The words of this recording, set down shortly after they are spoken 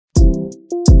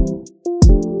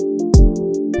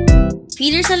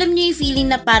Feelers, alam niyo yung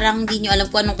feeling na parang hindi niyo alam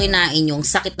kung anong kinain yung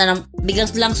sakit na lang, biglang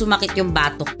lang sumakit yung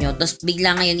batok niyo, tapos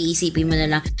biglang ngayon iisipin mo na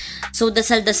lang, so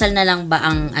dasal-dasal na lang ba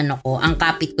ang ang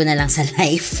kapit ko na lang sa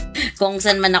life kung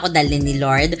saan man ako dalhin ni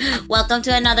Lord. Welcome to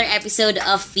another episode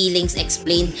of Feelings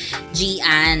Explained.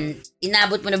 Gian,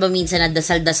 inabot mo na ba minsan na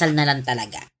dasal-dasal na lang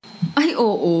talaga? Ay,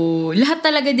 oo. Lahat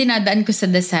talaga dinadaan ko sa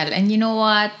dasal. And you know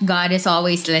what? God is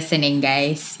always listening,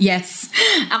 guys. Yes.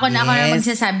 Ako na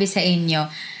magsasabi sa inyo.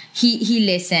 He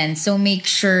listens. So make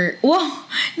sure, wow,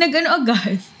 nag-ano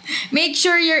agad. Make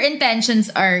sure your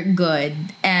intentions are good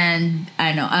and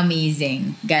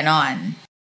amazing. Ganon.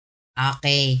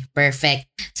 Okay,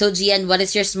 perfect. So Gian, what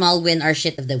is your small win or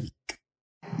shit of the week?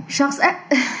 Shucks,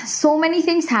 so many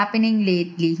things happening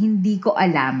lately. Hindi ko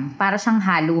alam. Para siyang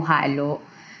halo-halo.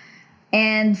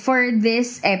 And for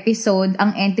this episode,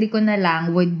 ang entry ko na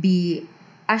lang would be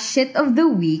a shit of the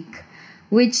week,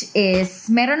 which is,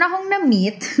 meron akong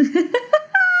na-meet.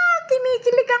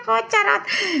 Kinikilig ako, charot.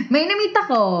 May na-meet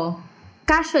ako.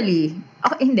 Casually.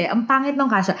 Hindi, ang pangit nung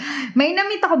casual. May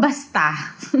na-meet ako basta.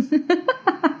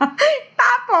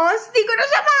 Tapos, di ko na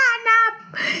siya mahanap.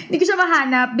 Hindi ko siya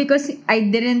mahanap because I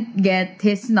didn't get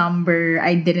his number.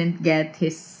 I didn't get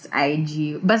his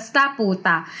IG. Basta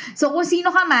puta. So, kung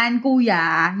sino ka man,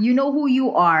 kuya, you know who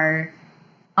you are,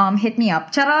 hit me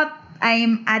up. Charot,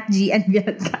 I'm at Gian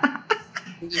Bianca.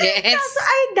 Yes. So,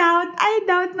 I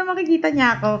doubt na makikita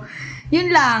niya ako.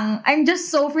 Yun lang. I'm just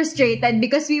so frustrated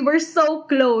because we were so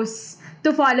close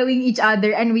to following each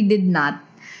other and we did not.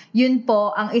 Yun po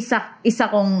ang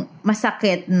isang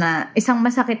masakit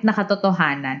na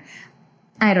katotohanan.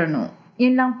 I don't know.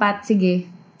 Yun lang, Pat. Sige.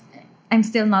 I'm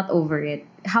still not over it.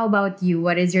 How about you?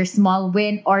 What is your small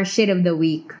win or shit of the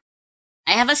week?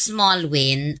 I have a small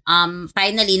win.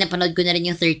 Finally, napanood ko na rin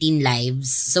yung 13 Lives.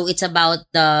 So, it's about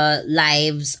the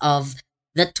lives of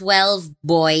the 12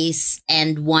 boys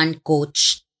and one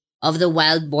coach of the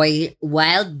Wild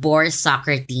Boar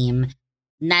soccer team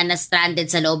na na-stranded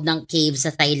sa loob ng cave sa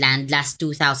Thailand last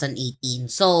 2018.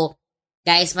 So,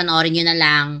 guys, panoorin nyo na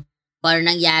lang kung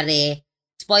ano nangyari.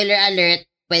 Spoiler alert,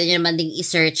 pwede nyo naman ding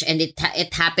i-search and it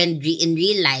happened in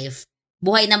real life.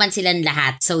 Buhay naman silang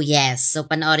lahat. So, yes. So,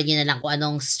 panoorin nyo na lang kung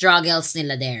anong struggles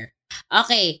nila there.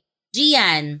 Okay.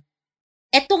 Gian,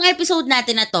 etong episode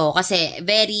natin na to, kasi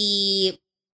very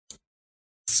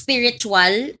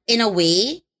spiritual in a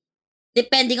way,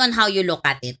 depending on how you look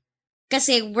at it.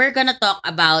 Kasi we're gonna talk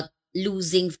about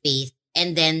losing faith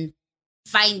and then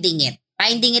finding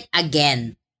it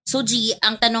again. So, G,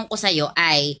 ang tanong ko sa'yo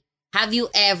ay, have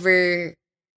you ever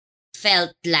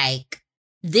felt like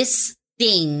this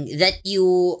thing that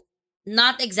you,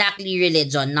 not exactly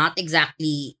religion, not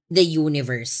exactly the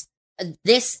universe,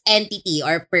 this entity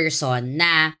or person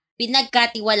na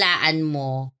pinagkatiwalaan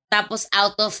mo, tapos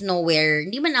out of nowhere,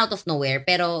 hindi man out of nowhere,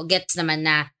 pero gets naman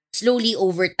na slowly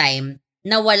over time,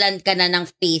 nawalan ka na ng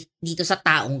faith dito sa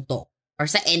taong to or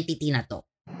sa entity na to?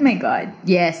 Oh my God.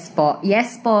 Yes po.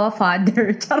 Yes po,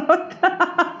 Father. Charot.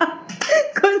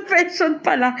 Confession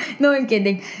pala. No, I'm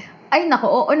kidding. Ay, nako,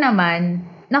 oo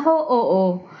naman. Nako,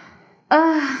 oo.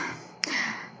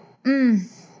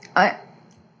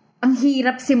 Ang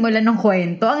hirap simulan ng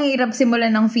kwento. Ang hirap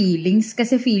simulan ng feelings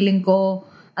kasi feeling ko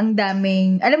ang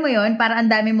daming, alam mo yon, parang ang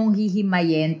dami mong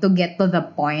hihimayin to get to the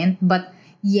point. But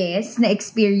yes,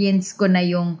 na-experience ko na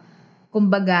yung,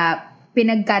 kumbaga,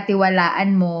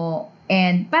 pinagkatiwalaan mo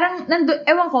and parang,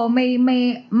 ewan ko, may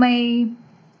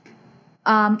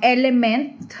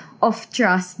element of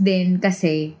trust din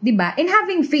kasi, 'di ba? In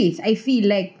having faith, I feel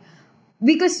like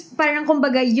because parang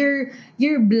kumbaga you're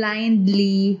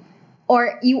blindly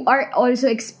or you are also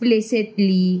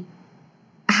explicitly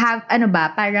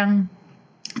parang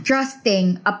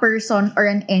trusting a person or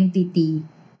an entity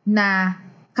na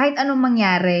kahit anong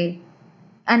mangyari,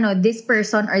 this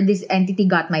person or this entity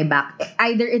got my back.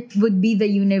 Either it would be the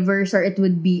universe or it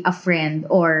would be a friend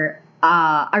or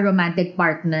a romantic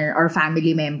partner or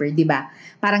family member, di ba?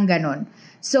 Parang ganon.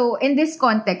 So, in this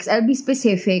context, I'll be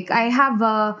specific. I have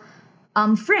a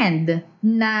friend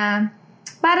na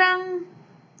parang,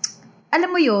 alam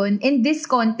mo yun, in this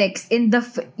context,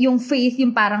 yung faith,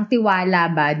 yung parang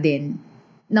tiwala ba din,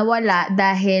 nawala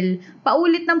dahil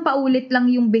paulit lang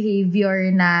yung behavior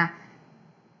na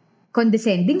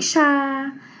condescending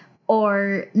siya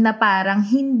or na parang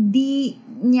hindi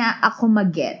niya ako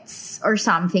magets or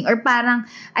something. Or parang,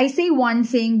 I say one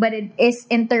thing but it is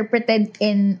interpreted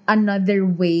in another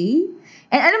way.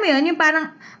 And alam mo yun, yung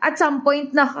parang at some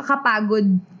point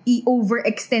nakakapagod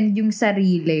i-overextend yung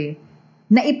sarili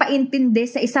na ipaintindi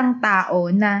sa isang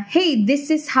tao na, hey, this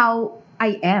is how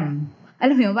I am.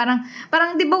 Alam mo yun,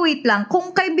 parang di ba wait lang,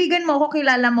 kung kaibigan mo ako,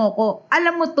 kilala mo ako,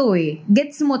 alam mo to eh,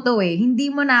 gets mo to eh, hindi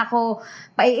mo na ako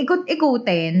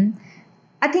paiikot-ikutin,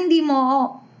 at hindi mo,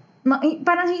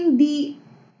 parang hindi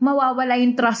mawawala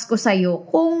yung trust ko sa'yo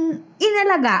kung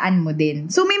inalagaan mo din.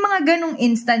 So, may mga ganong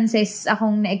instances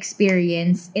akong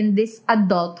na-experience in this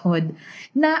adulthood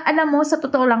na, alam mo, sa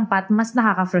totoo lang, Pat, mas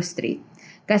nakaka-frustrate.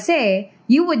 Kasi,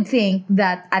 you would think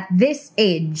that at this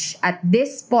age, at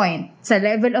this point, sa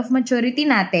level of maturity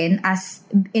natin, as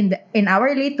in our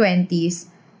late 20s,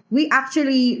 we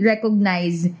actually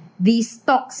recognize these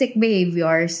toxic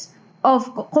behaviors of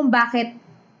kung bakit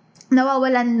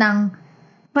nawawalan ng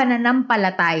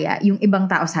pananampalataya yung ibang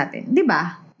tao sa atin. 'Di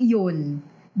ba? Yun.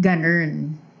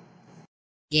 Ganun.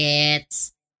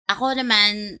 Gets. Ako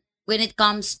naman, when it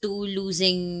comes to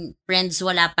losing friends,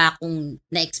 wala pa akong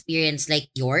na-experience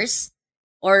like yours.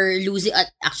 Or losing,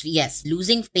 actually, yes,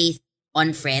 losing faith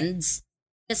on friends.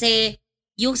 Kasi,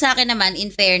 yung sa akin naman,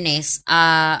 in fairness,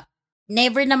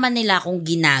 never naman nila akong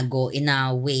ginago in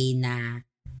a way na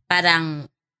parang,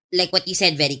 like what you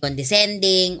said, very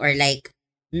condescending or like,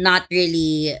 not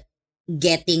really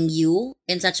getting you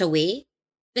in such a way.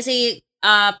 Kasi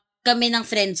kami ng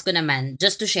friends ko naman,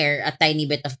 just to share a tiny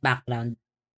bit of background,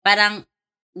 parang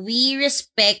we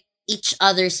respect each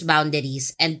other's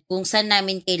boundaries and kung saan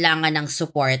namin kailangan ng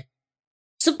support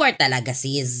talaga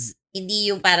sis.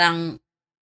 Hindi yung parang,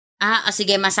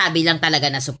 sige, masabi lang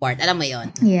talaga na support. Alam mo yon?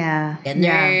 Yeah. Ganun.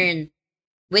 Yeah.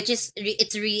 Which is,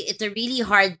 it's a really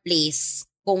hard place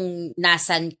kung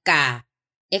nasan ka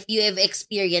if you have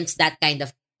experienced that kind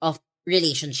of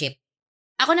relationship.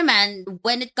 Ako naman,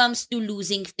 when it comes to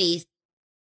losing faith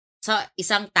sa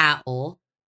isang tao,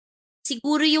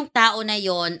 siguro yung tao na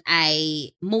yon ay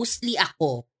mostly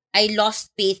ako. I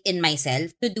lost faith in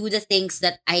myself to do the things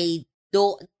that I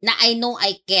know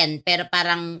I can, pero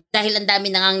parang dahil ang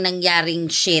dami na ngang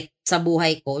nangyaring shit sa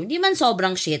buhay ko, hindi man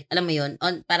sobrang shit, alam mo yun,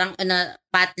 parang on a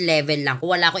path level lang,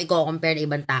 kung wala ko i-compare na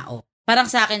ibang tao. Parang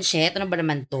sa akin, shit, ano ba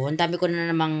naman to? Ang dami ko na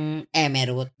namang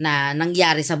emerald na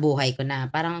nangyari sa buhay ko na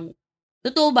parang,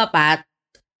 totoo ba, Pat?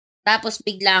 Tapos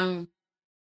biglang,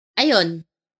 ayun.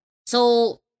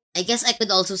 So, I guess I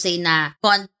could also say na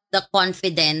the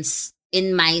confidence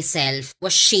in myself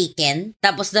was shaken.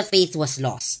 Tapos the faith was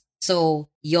lost. So,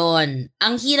 yon.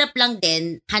 Ang hirap lang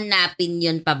din, hanapin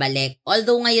yun pabalik.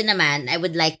 Although ngayon naman, I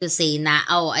would like to say na,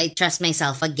 I trust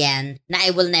myself again, na I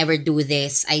will never do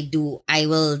this. I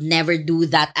will never do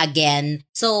that again.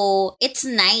 So, it's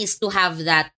nice to have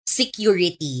that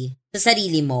security sa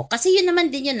sarili mo. Kasi yun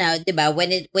naman din yun na, 'di ba?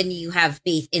 When you have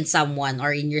faith in someone or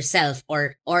in yourself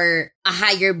or a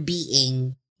higher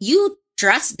being, you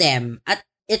trust them. At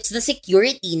it's the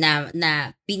security na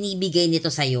binibigay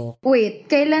nito sa'yo. Wait,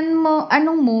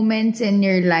 anong moments in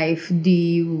your life do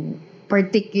you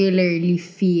particularly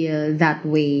feel that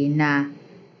way na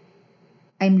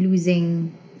I'm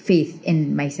losing faith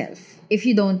in myself? If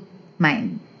you don't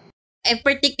mind. I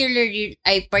particularly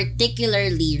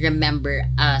remember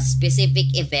a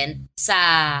specific event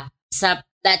sa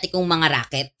dati kong mga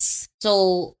rackets.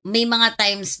 So, may mga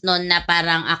times nun na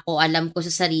parang ako alam ko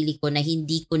sa sarili ko na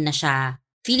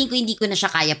feeling ko hindi ko na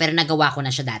siya kaya pero nagawa ko na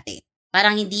siya dati.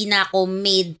 Parang hindi na ako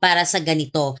made para sa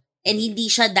ganito. And hindi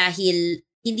siya dahil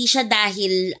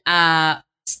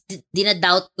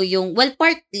dinadoubt ko yung, well,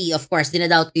 partly of course,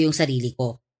 dinadoubt ko yung sarili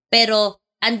ko. Pero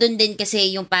andun din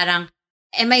kasi yung parang,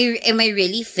 am I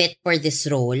really fit for this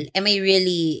role? Am I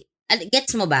really,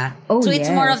 gets mo ba? Oh, so it's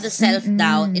yes. more of the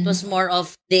self-doubt. It was more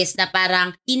of this na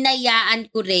parang hinayaan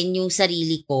ko rin yung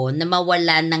sarili ko na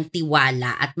mawalan ng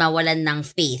tiwala at mawalan ng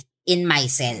faith in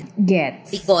myself.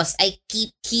 Gets. Because I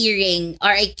keep hearing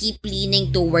or I keep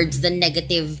leaning towards the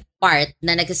negative part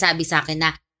na nagsasabi sa akin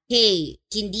na, hey,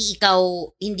 hindi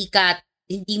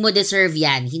mo deserve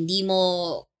yan.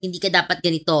 Hindi ka dapat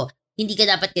ganito. Hindi ka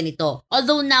dapat ganito.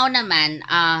 Although now naman,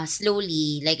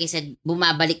 slowly, like I said,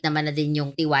 bumabalik naman na din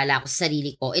yung tiwala ko sa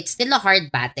sarili ko. It's still a hard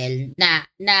battle na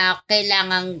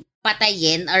kailangang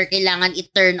patayin or kailangan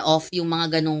i-turn off yung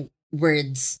mga ganong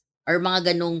words or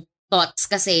mga ganong thoughts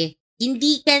kasi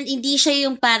hindi siya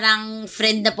yung parang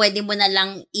friend na pwede mo na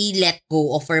lang i-let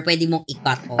go of or pwede mong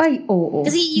i-cut off. Ay, oo.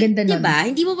 Kasi ganda diba?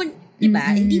 Hindi mo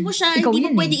hindi mo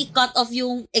pwede i-cut off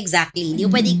yung exactly. Hindi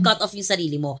mo pwede i-cut off yung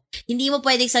sarili mo. Hindi mo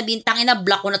pwede sabihin, tangina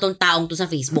block ko na tong taong to sa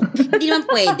Facebook. Hindi naman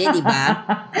pwede, di ba?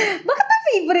 Bakit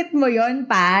Favorite mo yon,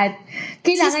 Pat.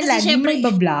 Kailangan Sis, kasi lagi syempre,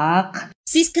 may block.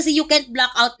 Sis, kasi you can't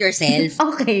block out yourself.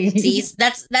 Okay. Sis,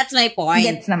 that's my point.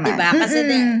 Gets naman. Diba? Kasi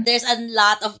there's a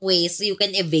lot of ways you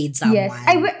can evade someone. Yes.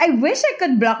 I wish I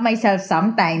could block myself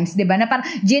sometimes, diba? Na parang,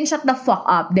 Jin, shut the fuck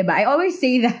up, diba? I always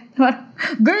say that.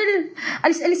 Girl,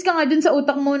 alis-alis ka nga dun sa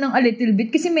utak mo ng a little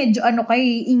bit kasi medyo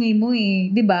ingay mo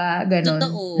diba? Ganon.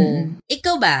 Totoo.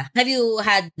 Ikaw ba? Have you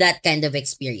had that kind of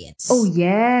experience? Oh,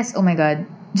 yes. Oh my God.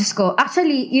 Diyos ko.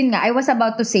 Actually, yun nga, I was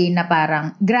about to say na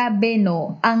parang, grabe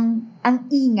no, ang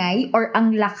ingay or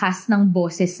ang lakas ng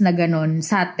boses na ganon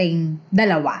sa ating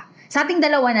dalawa. Sa ating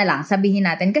dalawa na lang, sabihin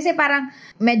natin. Kasi parang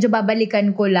medyo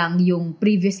babalikan ko lang yung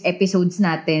previous episodes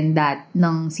natin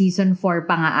ng season 4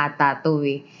 pa nga ata to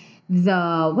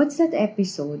what's that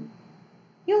episode?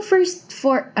 Yung first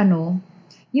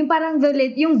yung parang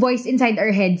yung voice inside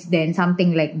our heads din,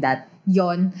 something like that.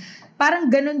 Yon. Parang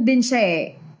ganon din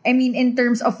siya I mean, in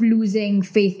terms of losing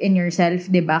faith in yourself,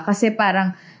 diba? Kasi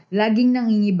parang laging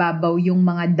nangingibabaw yung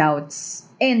mga doubts.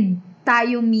 And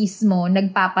tayo mismo,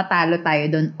 nagpapatalo tayo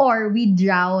doon. Or we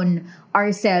drown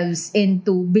ourselves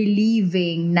into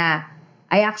believing na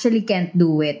I actually can't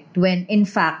do it. When in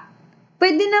fact,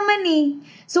 pwede naman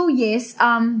So yes,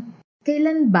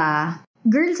 kailan ba?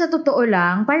 Girl, sa totoo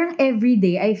lang, parang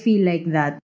everyday I feel like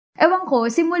that. Ewan ko,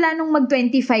 simula nung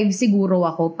mag-25 siguro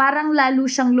ako, parang lalo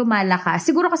siyang lumalakas.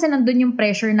 Siguro kasi nandun yung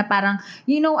pressure na parang,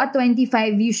 at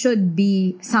 25, you should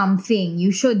be something.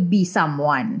 You should be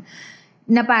someone.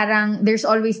 Na parang, there's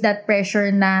always that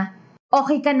pressure na,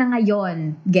 okay ka na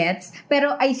ngayon, gets?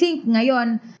 Pero I think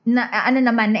ngayon,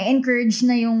 na-encourage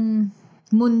na yung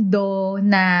mundo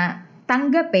na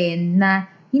tanggapin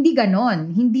na hindi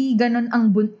ganon. Hindi ganon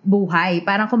ang buhay.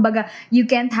 Parang kumbaga, you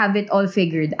can't have it all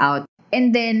figured out.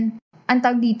 And then, ang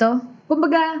tawag dito,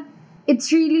 kumbaga,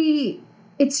 it's really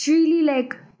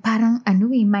like, parang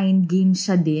mind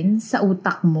games siya din sa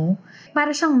utak mo.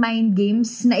 Para siyang mind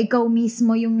games na ikaw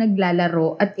mismo yung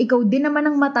naglalaro at ikaw din naman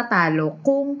ang matatalo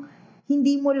kung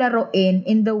hindi mo laruin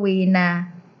in the way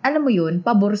na, alam mo yun,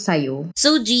 pabor sa'yo.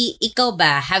 So, G, ikaw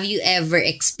ba, have you ever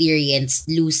experienced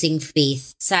losing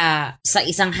faith sa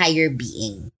isang higher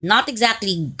being? Not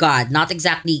exactly God, not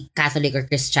exactly Catholic or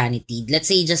Christianity. Let's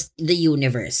say just the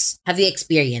universe. Have you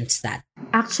experienced that?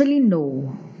 Actually, no.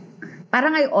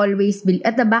 Parang I always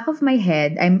at the back of my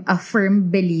head, I'm a firm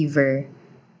believer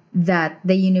that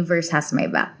the universe has my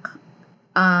back.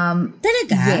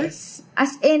 Talaga? Yes.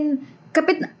 As in,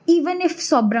 even if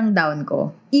sobrang down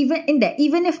ko, even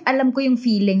if alam ko yung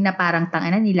feeling na parang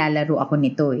tangana nilalaro ako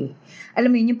nito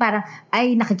Alam mo yun, yung parang,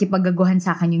 ay, nakikipagaguhan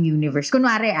sa akin yung universe.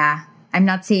 Kunwari I'm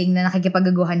not saying na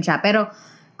nakikipagaguhan siya, pero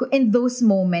in those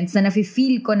moments na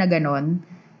nafe-feel ko na ganon,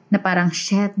 na parang,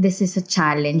 shit, this is a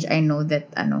challenge. I know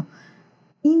that,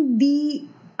 hindi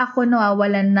ako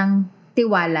nawawalan ng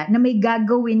tiwala na may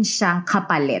gagawin siyang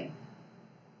kapalit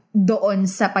doon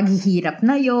sa paghihirap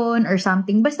na yon or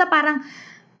something. Basta parang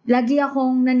lagi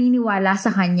akong naniniwala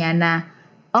sa kanya na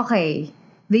okay,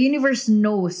 the universe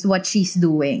knows what she's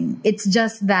doing. It's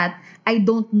just that I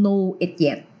don't know it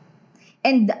yet.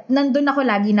 And nandun ako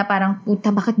lagi na parang,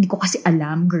 puta, bakit di ko kasi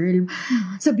alam, girl?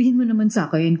 Sabihin mo naman sa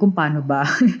akin kung paano ba.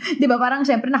 Diba? Parang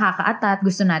syempre nakaka-atat.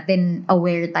 Gusto natin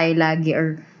aware tayo lagi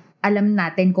or alam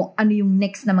natin kung ano yung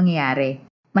next na mangyayari.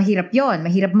 Mahirap yon,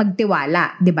 mahirap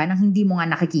magtiwala, 'di ba, nang hindi mo nga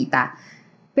nakikita.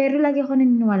 Pero lagi ako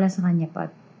naniniwala sa kanya, Pat.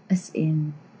 As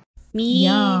in. Me?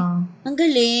 Yeah. Ang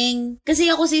galing. Kasi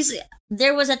ako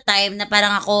there was a time na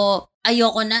parang ako,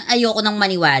 ayoko nang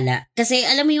maniwala. Kasi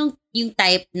alam mo yung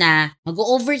type na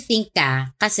mag-overthink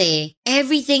ka kasi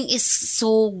everything is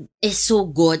so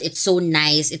good, it's so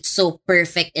nice, it's so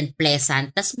perfect and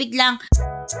pleasant. Tas biglang,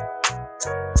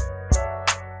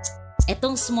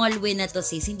 etong small win na to,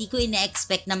 sis, hindi ko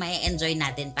ina-expect na ma-enjoy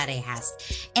natin parehas.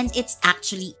 And it's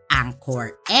actually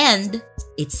Anchor. And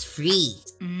it's free.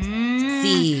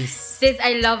 Sis,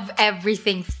 I love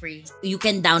everything free. You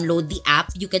can download the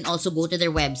app. You can also go to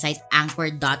their website,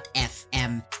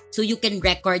 anchor.fm. So you can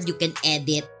record, you can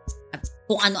edit, at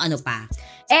kung ano-ano pa.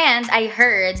 And I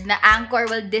heard na Anchor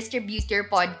will distribute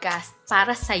your podcast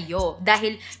para sa'yo.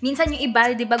 Dahil minsan yung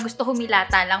iba, di ba, gusto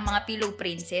humilata lang mga pillow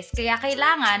princess. Kaya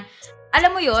kailangan,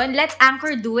 alam mo yon, let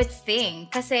Anchor do its thing.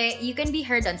 Kasi you can be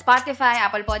heard on Spotify,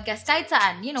 Apple Podcasts, kahit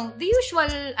saan. The usual,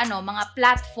 mga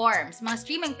platforms, mga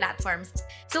streaming platforms.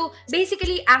 So,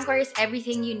 basically, Anchor is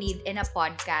everything you need in a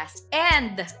podcast.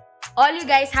 And all you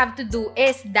guys have to do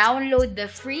is download the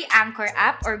free Anchor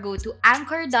app or go to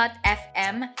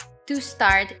anchor.fm to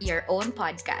start your own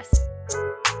podcast.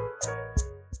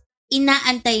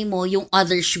 Inaantay mo yung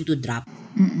other shoe to drop.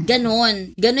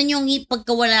 Ganon yung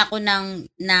pagkawala ko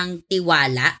ng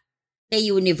tiwala kay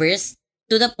universe.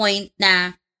 to the point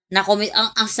na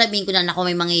ang sabihin ko na kung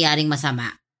may mangyayaring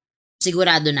masama,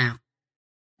 sigurado na ako.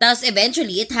 Tapos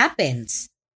eventually, it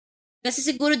happens. Kasi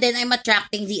siguro din, I'm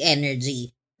attracting the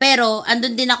energy. Pero,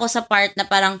 andun din ako sa part na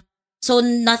parang, so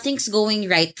nothing's going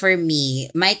right for me.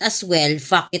 Might as well,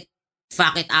 fuck it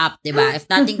up, diba? If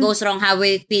nothing goes wrong, how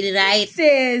will it feel right?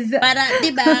 Sis! Para,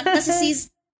 diba? Kasi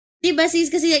sis,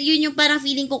 kasi yun yung parang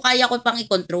feeling ko kaya ko pang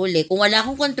i-control eh. Kung wala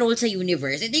akong control sa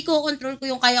universe, edi ko control ko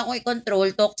yung kaya ko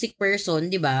i-control, toxic person,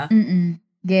 di ba?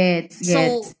 Gets.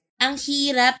 So, ang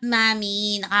hirap,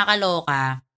 mami,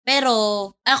 nakakaloka.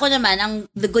 Pero, ako naman,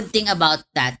 the good thing about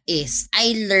that is,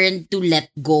 I learned to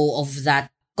let go of that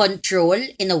control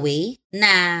in a way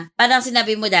na, parang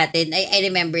sinabi mo dati, I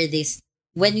remember this,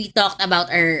 when we talked about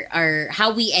our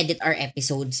how we edit our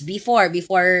episodes before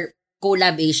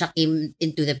Collab Asia came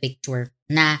into the picture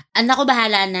na, anak ko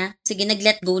bahala na. Sige,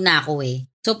 nag-let go na ako eh.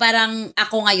 So parang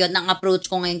ako ngayon, ang approach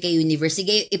ko ngayon kay Universe,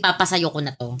 sige, ipapasayo ko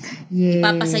na to. Yes.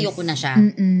 Ipapasayo ko na siya.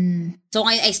 So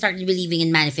ngayon, I started believing in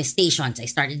manifestations. I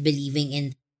started believing in,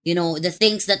 the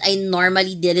things that I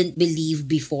normally didn't believe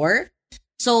before.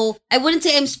 So, I wouldn't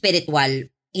say I'm spiritual.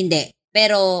 Hindi.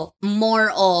 Pero,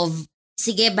 more of,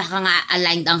 sige, baka nga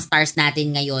aligned ang stars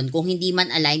natin ngayon. Kung hindi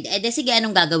man aligned, sige,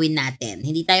 anong gagawin natin?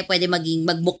 Hindi tayo pwede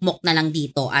magbukmok na lang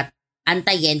dito at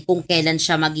antayin kung kailan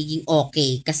siya magiging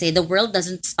okay. Kasi the world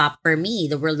doesn't stop for me.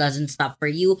 The world doesn't stop for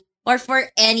you or for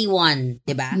anyone.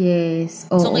 Diba? Yes.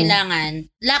 Oo. So,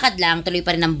 kailangan, lakad lang, tuloy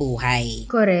pa rin ang buhay.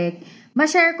 Correct.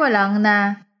 Ma-share ko lang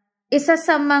na isa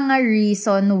sa mga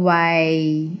reason why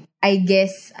I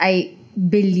guess I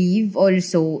believe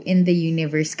also in the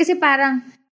universe. Kasi parang,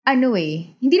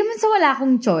 hindi naman sa wala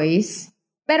akong choice,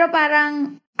 pero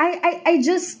parang, I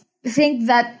just think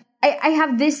that, I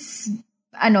have this,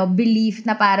 belief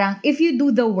na parang, if you do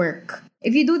the work,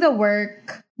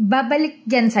 babalik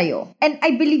yan sa'yo. And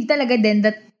I believe talaga din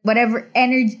that whatever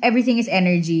energy, everything is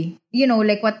energy.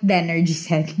 Like what Denergy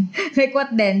said. Like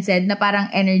what Den said, na parang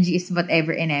energy is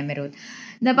whatever in Emerald.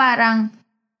 Na parang,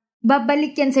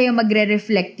 babalik yan sa'yo,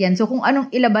 magre-reflect yan. So, kung anong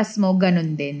ilabas mo,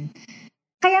 ganun din.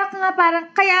 Kaya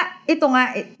ito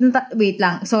nga, wait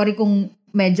lang, sorry kung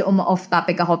medyo off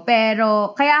topic ako,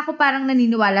 pero kaya ako parang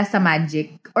naniniwala sa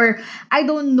magic. Or, I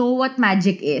don't know what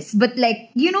magic is. But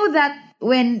like, you know that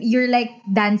when you're like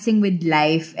dancing with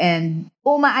life and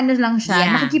umaano lang siya,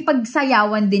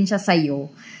 nakikipagsayawan din siya sa'yo.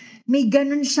 May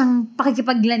ganun siyang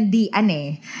pakikipaglandian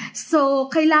eh. So,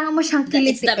 kailangan mo siyang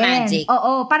kilitiin. It's the magic.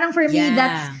 Oo, parang for me,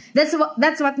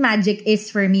 that's what magic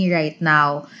is for me right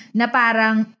now. Na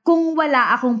parang, kung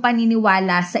wala akong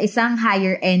paniniwala sa isang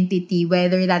higher entity,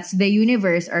 whether that's the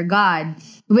universe or God,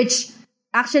 which,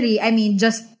 actually, I mean,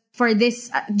 just for this,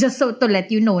 just so to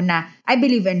let you know na I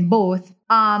believe in both,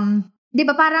 di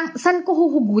ba parang, saan ko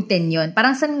huhugutin yon?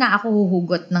 Parang saan nga ako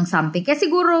huhugot ng something? Kaya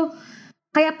siguro,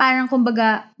 kaya parang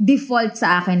kumbaga default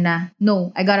sa akin na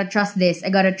no, I gotta trust this,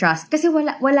 I gotta trust. Kasi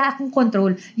wala akong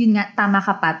control. Yun nga, tama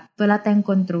ka Pat, wala tayong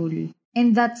control.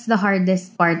 And that's the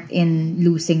hardest part in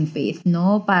losing faith,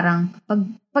 no? Parang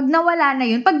pag nawala na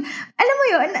yun, alam mo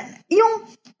yun, yung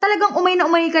talagang umay na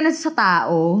umay ka na sa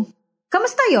tao,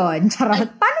 kamusta yun?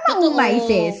 Charot. Paano maumay,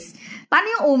 sis? Paano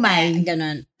yung umay?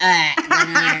 Ganon. Ganon.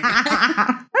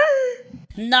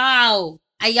 No!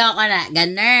 Ayoko na,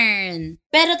 ganun.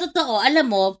 Pero totoo, alam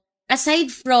mo,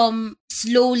 aside from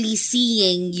slowly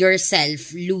seeing yourself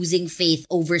losing faith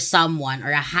over someone or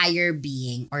a higher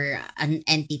being or an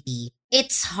entity,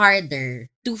 it's harder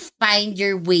to find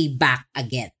your way back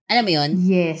again. Alam mo yun?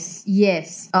 Yes.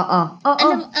 Oo.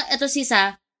 Alam mo, ito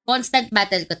sisa, constant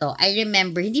battle ko to. I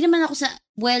remember, hindi naman ako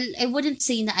I wouldn't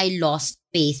say na I lost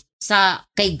faith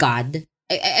kay God.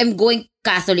 I'm going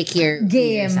Catholic here.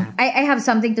 Game. I have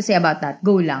something to say about that.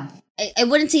 Go lang. I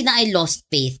wouldn't say na I lost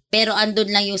faith, pero andun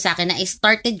lang yung sa akin na I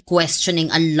started questioning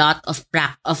a lot of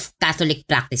Catholic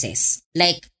practices.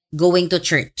 Like, going to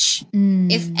church.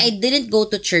 If I didn't go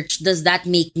to church, does that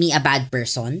make me a bad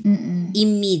person?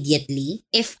 Immediately.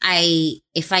 If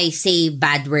I say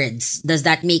bad words, does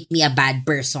that make me a bad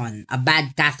person? A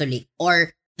bad Catholic?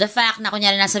 Or the fact na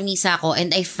kunyari nasa misa ko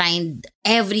and I find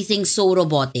everything so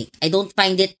robotic. I don't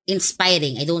find it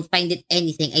inspiring. I don't find it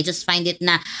anything. I just find it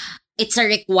na it's a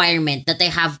requirement that I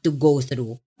have to go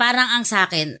through. Parang ang sa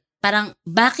akin, parang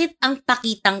bakit ang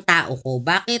pakitang tao ko?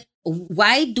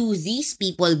 Why do these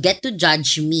people get to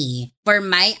judge me for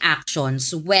my actions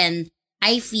when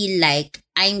I feel like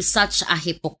I'm such a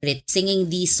hypocrite singing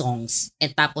these songs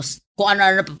and tapos kung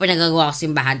ano-ano pa pinagagawa ko sa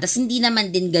simbahan. Tapos hindi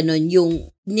naman din ganun yung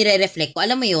nire-reflect ko.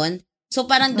 Alam mo yun? So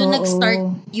parang doon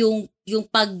nag-start yung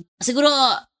siguro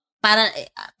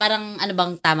parang ano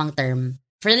bang tamang term?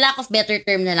 for lack of better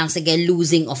term na lang, sige,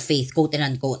 losing of faith, quote and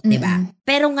unquote, di ba?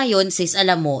 Pero ngayon, sis,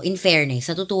 alam mo, in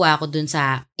fairness, natutuwa ako dun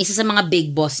sa, isa sa mga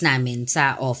big boss namin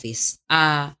sa office.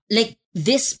 Like,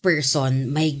 this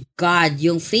person, my God,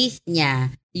 yung faith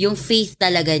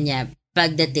talaga niya,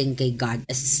 pagdating kay God,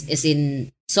 as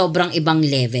in, sobrang ibang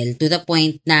level, to the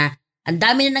point na, ang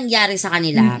dami na nangyari sa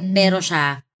kanila, pero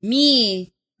siya,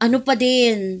 ano pa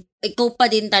din, ikaw pa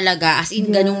din talaga, as in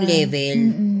ganong level.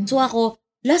 So ako,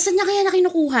 saan niya kaya na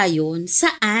kinukuha yun?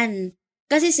 Saan?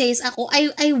 Kasi sis, ako,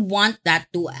 I want that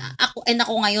to,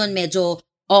 ako ngayon, medyo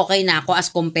okay na ako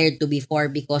as compared to before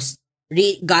because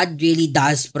God really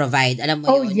does provide. Alam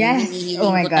mo yun? Yes. Hinihiling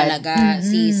ko God. talaga,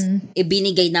 sis,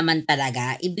 ibinigay naman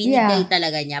talaga. Ibinigay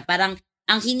talaga niya. Parang,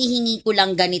 ang hinihingi ko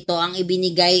lang ganito, ang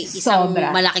ibinigay isang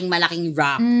malaking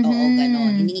rock. Oo,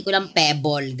 gano'n. Hiningi ko lang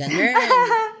pebble. Gano'n.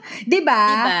 Diba?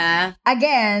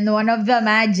 Again, one of the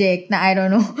magic na I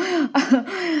don't know.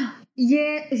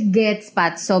 Gets,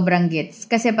 Pat. Sobrang gets.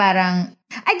 Kasi parang,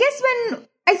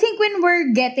 I think when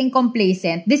we're getting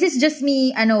complacent, this is just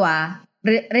me,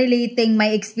 relating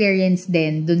my experience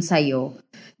din dun sa'yo.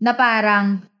 Na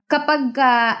parang, kapag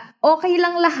okay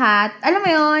lang lahat, alam mo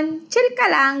yun, chill ka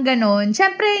lang, ganun.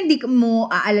 Siyempre, hindi mo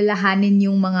aalalahanin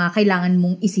yung mga kailangan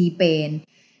mong isipin.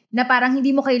 Na parang hindi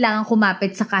mo kailangan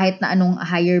kumapit sa kahit na anong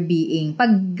higher being.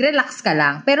 Pag relax ka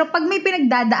lang. Pero pag may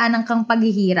pinagdadaanan kang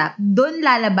paghihirap, doon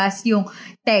lalabas yung,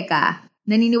 teka,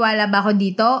 naniniwala ba ako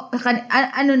dito?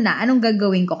 Anong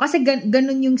gagawin ko? Kasi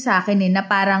ganun yung sa akin na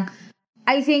parang,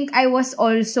 I think I was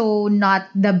also not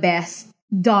the best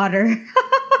daughter.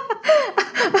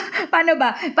 Paano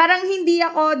ba? Parang hindi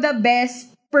ako the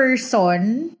best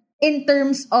person in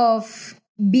terms of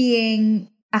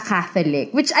being a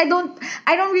Catholic, which I don't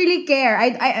really care.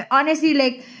 I honestly,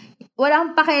 like, wala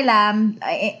akong pakialam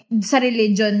sa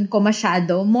religion ko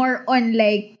masyado. More on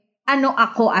like, ano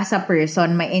ako as a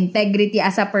person, my integrity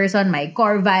as a person, my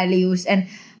core values, and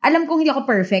alam kong hindi ako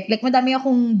perfect. Like, madami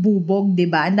akong bubog,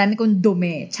 diba? Ang dami kong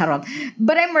dumi. Charot.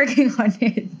 But I'm working on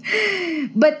it.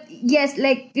 But, yes,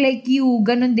 like you,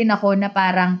 ganun din ako na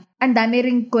parang ang dami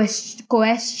ring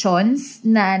questions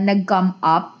na nag-come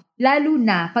up. Lalo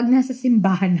na pag nasa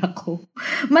simbahan ako.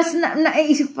 Mas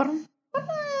naisip parang,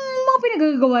 mga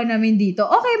pinagagawa namin dito.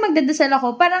 Okay, magdadasal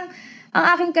ako. Parang, ang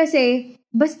akin kasi,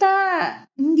 basta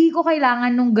hindi ko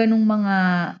kailangan nung ganung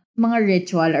mga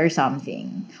ritual or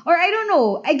something. Or I don't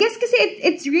know. I guess kasi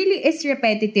it's really is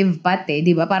repetitive pat di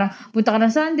ba? Parang punta ka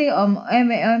na Sunday,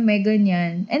 may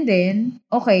ganyan. And then,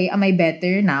 okay, am I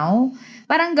better now?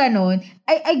 Parang ganun.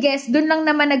 I guess dun lang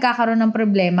naman nagkakaroon ng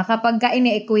problema kapag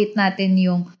ini-equate natin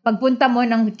yung pagpunta mo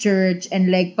ng church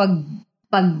and like pag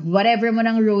whatever mo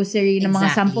ng rosary ng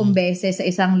mga 10 beses sa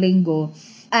isang linggo,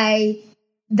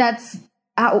 that's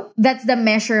the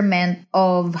measurement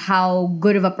of how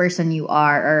good of a person you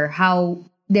are or how,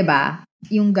 'di ba?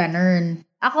 Yung ganun.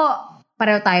 Ako,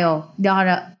 pareho tayo.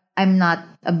 I'm not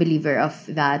a believer of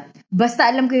that. Basta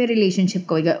alam ko yung relationship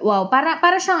ko. Wow,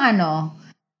 para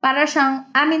siyang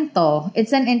amin to.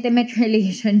 It's an intimate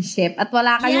relationship at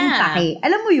wala kayong pake.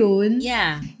 Alam mo yun?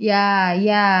 Yeah.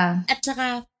 Yeah. At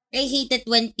saka, I hate it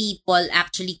when people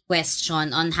actually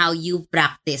question on how you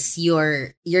practice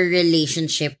your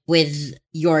relationship with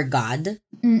your God.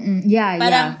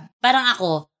 Parang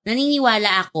ako,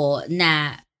 naniniwala ako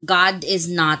na God is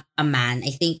not a man.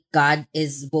 I think God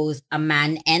is both a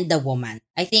man and a woman.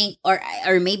 I think, or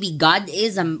maybe God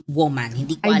is a woman.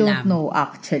 Hindi ko alam. I don't know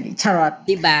actually. Charot.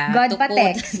 Diba? God pa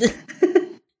text.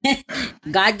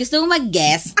 God, gusto mo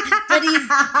mag-guess?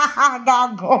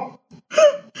 Gago.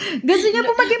 Gusto niya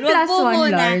po maging plus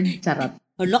one, Lord. Charot.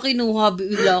 Hala, kinuha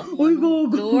bigla ko. Uy,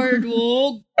 gago. Lord,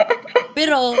 wag.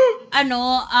 Pero,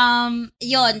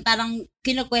 yun, parang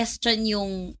kino-question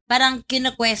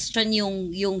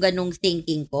yung ganung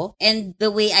thinking ko. And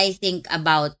the way I think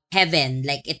about heaven,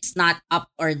 like it's not up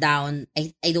or down.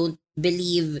 I don't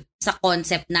believe sa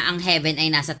concept na ang heaven ay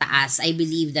nasa taas. I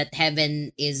believe that heaven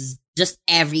is just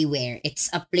everywhere. It's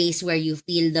a place where you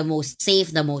feel the most safe,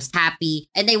 the most happy.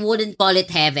 And I wouldn't call it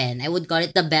heaven. I would call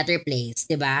it the better place,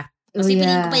 diba? Kasi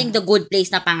piling ko pa yung the good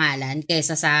place na pangalan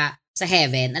kaysa sa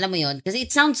heaven. Alam mo yun? Kasi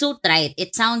it sounds so trite.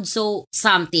 It sounds so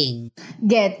something.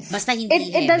 Gets. Basta hindi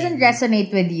it heaven. It doesn't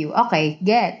resonate with you. Okay,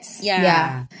 gets.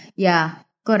 Yeah.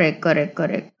 Correct.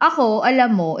 Ako,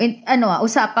 alam mo,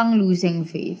 usapang losing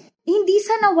faith. Hindi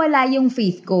sa nawala yung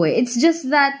faith ko eh. It's just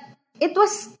that it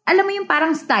was, alam mo yung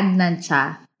parang stagnant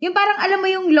siya. Yung parang, alam mo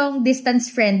yung long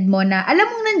distance friend mo na, alam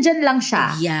mo nandyan lang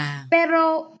siya. Yeah.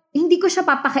 Pero, hindi ko siya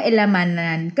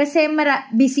papakialamanan kasi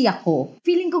busy ako.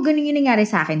 Feeling ko ganun yung nangyari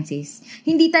sa akin, sis.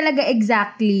 Hindi talaga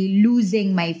exactly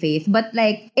losing my faith, but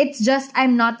like, it's just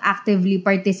I'm not actively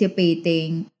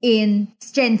participating in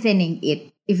strengthening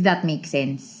it, if that makes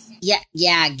sense.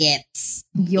 Yeah, gets.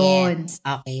 Yun. Gets.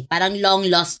 Okay. Parang long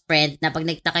lost friend na pag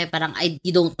nagta kayo, parang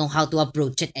you don't know how to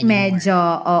approach it anymore. Medyo,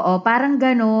 oo, parang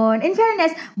ganun. In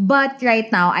fairness, but right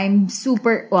now, I'm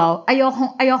super,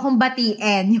 ayokong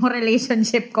batiin yung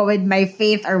relationship ko with my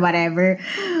faith or whatever.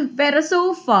 Pero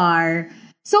so far,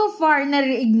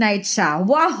 na-reignite siya.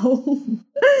 Wow!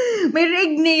 May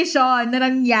reignition na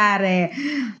nangyari.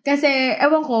 Kasi,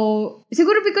 ewan ko,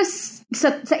 siguro because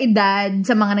sa edad,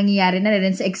 sa mga nangyayari na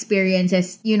rin, sa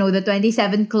experiences, the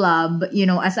 27 Club,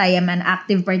 as I am an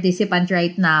active participant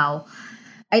right now,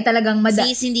 ay talagang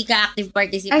Sis, hindi ka active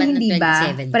participant hindi ng 27 ba?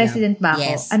 Club. President ba ako?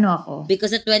 Yes. Ano ako?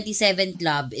 Because the 27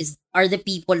 Club are the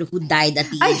people who died at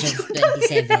the age of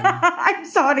 27. I'm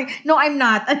sorry. No, I'm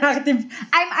not an active.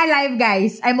 I'm alive,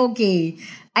 guys. I'm okay.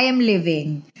 I am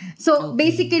living. So,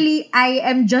 basically, I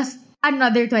am just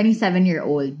another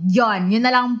 27-year-old. Yun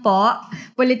na lang po.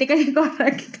 Politically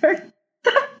correct.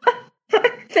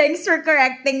 Thanks for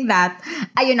correcting that.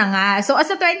 Ayun na nga. So,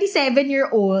 as a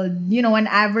 27-year-old, an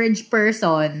average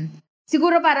person,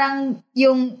 siguro parang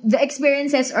the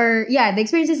experiences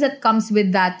that comes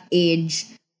with that age,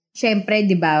 syempre,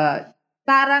 di ba,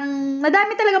 parang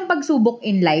madami talagang pagsubok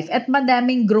in life at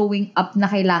madaming growing up na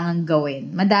kailangan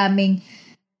gawin.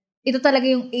 Ito talaga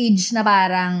yung age na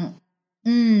parang,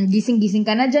 gising-gising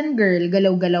ka na dyan, girl.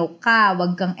 Galaw-galaw ka.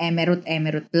 Wag kang emerot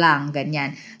lang.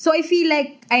 Ganyan. So, I feel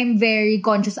like I'm very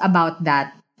conscious about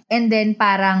that. And then,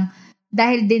 parang,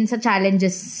 dahil din sa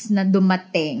challenges na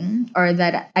dumating or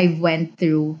that I went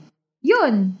through,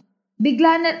 yun.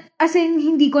 Bigla na, as in,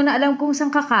 hindi ko na alam kung saan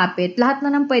kakapit. Lahat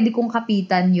na nang pwede kong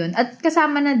kapitan yun. At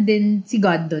kasama na din si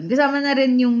God dun. Kasama na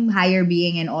rin yung higher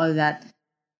being and all that.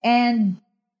 And,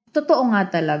 totoo nga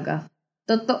talaga.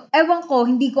 Ewan ko,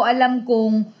 hindi ko alam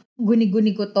kung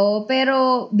guni-guni ko to,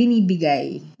 pero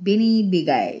binibigay.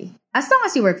 As long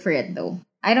as you work for it though.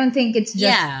 I don't think it's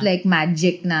just like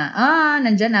magic na,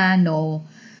 nandyan na, no.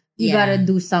 You gotta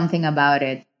do something about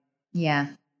it.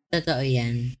 Yeah. Totoo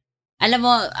yan. Alam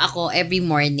mo, ako, every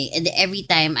morning, and every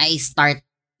time I start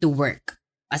to work,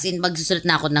 as in, magsusulat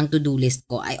na ako ng to-do list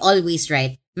ko, I always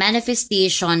write,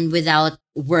 manifestation without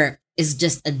work is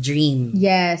just a dream.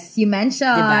 Yes, you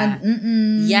mentioned. Diba?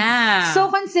 Yeah.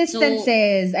 So consistent,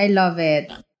 sis. I love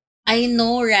it. I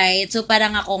know, right? So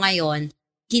parang ako ngayon,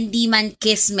 hindi man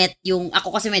kismet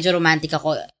ako kasi medyo romantic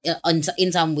ako in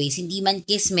some ways, hindi man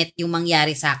kismet yung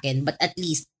mangyari sa akin, but at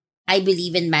least, I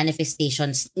believe in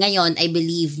manifestations. Ngayon, I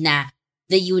believe na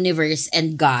the universe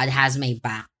and God has my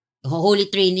back. Holy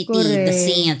Trinity, correct. The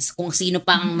saints, kung sino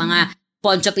pang mga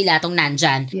Poncio Pilatong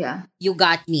nandyan, you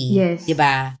got me. Yes.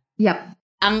 Diba? Yep.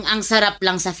 Ang sarap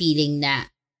lang sa feeling na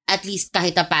at least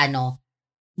kahit paano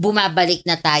bumabalik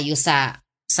na tayo sa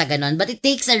ganon. But it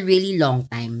takes a really long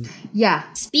time. Yeah.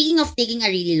 Speaking of taking a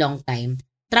really long time,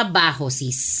 trabaho,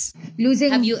 sis.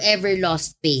 Have you ever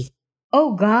lost faith?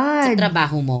 Oh God. Sa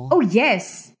trabaho mo? Oh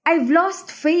yes. I've lost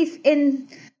faith in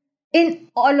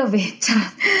all of it.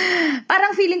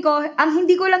 Parang feeling ko, ang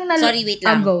hindi ko lang Sorry, wait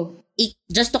lang. Go.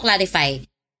 Just to clarify,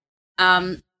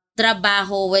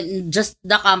 trabaho when just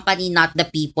the company, not the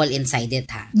people inside it,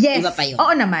 ha? Yes. Iba pa yun.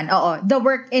 Oo naman, oo. The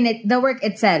work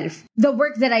itself. The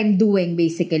work that I'm doing,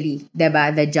 basically.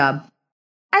 Diba? The job.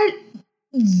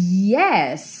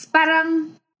 Yes.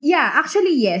 Parang,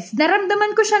 actually yes.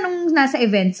 Naramdaman ko siya nung nasa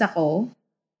events ako,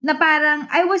 na parang,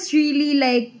 I was really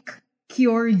like,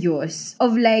 curious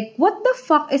of like, what the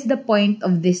fuck is the point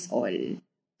of this all?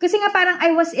 Kasi nga parang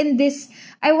I was in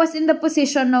the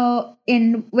position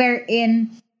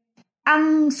wherein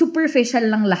ang superficial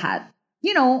lang lahat.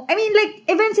 I mean, like,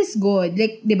 events is good.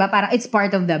 Like, di ba, parang it's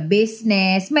part of the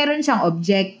business. Meron siyang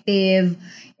objective.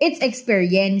 It's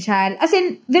experiential. As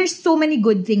in, there's so many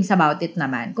good things about it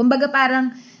naman. Kumbaga,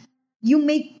 parang, you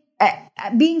make,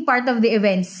 being part of the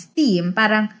events team,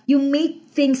 parang, you make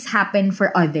things happen for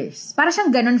others. Para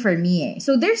siyang ganun for me eh.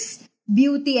 So, there's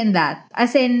beauty in that.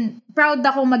 As in, proud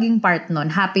ako maging part nun.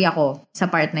 Happy ako sa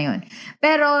part na yun.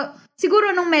 Pero,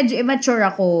 siguro nung medyo immature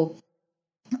ako,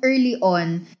 early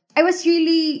on, I was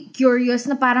really curious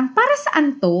na parang, para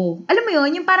saan to? Alam mo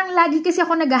yun, yung parang lagi kasi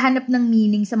ako naghahanap ng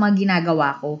meaning sa mga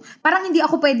ginagawa ko. Parang hindi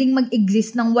ako pwedeng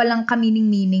mag-exist ng walang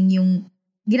kamining-meaning yung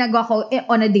ginagawa ko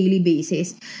on a daily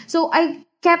basis. So, I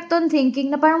kept on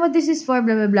thinking na parang what this is for,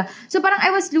 blah, blah, blah. So, parang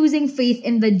I was losing faith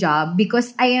in the job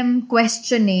because I am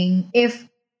questioning if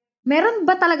meron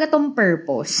ba talaga tong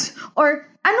purpose?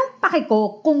 Or anong pake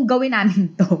ko kung gawin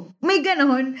namin to? May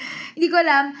ganun. Hindi ko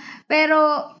alam. Pero,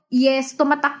 yes,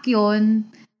 tumatak yun.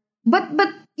 But,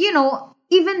 you know,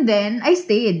 even then, I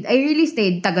stayed. I really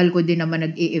stayed. Tagal ko din naman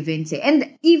nag-i-events eh.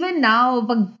 And even now,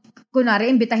 pag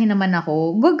kunwari, imbitahin naman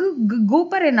ako,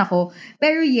 go pa rin ako.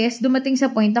 Pero yes, dumating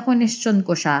sa point na question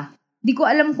ko siya. Di ko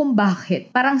alam kung bakit.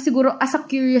 Parang siguro as a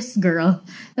curious girl,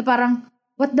 na parang,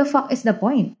 what the fuck is the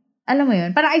point? Alam mo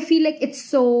yun? Parang I feel like it's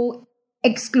so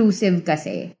exclusive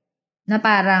kasi. Na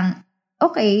parang,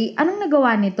 okay, anong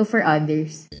nagawa nito for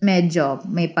others? Medyo,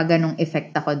 may paganong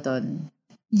effect ako doon.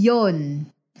 Yun.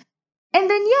 And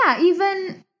then yeah,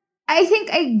 even, I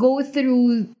think I go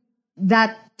through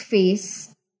that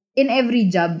phase in every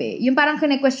job eh. Yung parang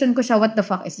kine-question ko siya, what the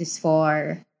fuck is this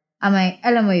for?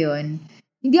 Alam mo yun?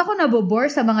 Hindi ako nabobore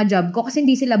sa mga job ko kasi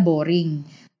hindi sila boring.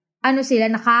 Ano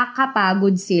sila,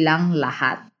 nakakapagod silang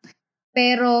lahat.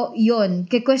 Pero yun,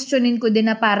 questionin ko din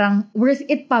na parang, worth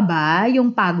it pa ba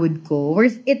yung pagod ko?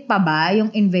 Worth it pa ba yung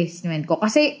investment ko?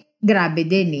 Kasi grabe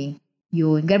din eh.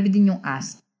 Yun, grabe din yung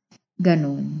ask.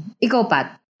 Ganun. Ikaw,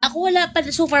 Pat? Ako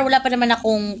so far wala pa naman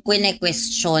akong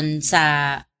question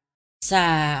sa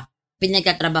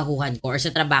pinagkatrabahuhan ko or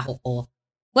sa trabaho ko.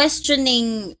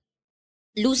 Questioning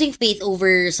losing faith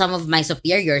over some of my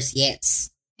superiors,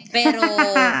 yes. Pero,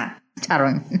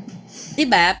 charong.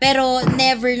 diba? Pero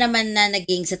never naman na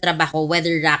naging sa trabaho,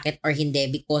 whether racket or hindi,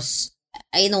 because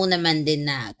I know naman din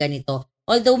na ganito.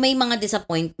 Although may mga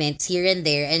disappointments here and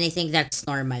there, and I think that's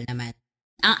normal naman.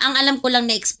 Ang alam ko lang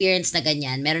na experience na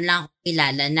ganyan, meron lang akong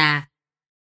kilala na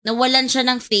nawalan siya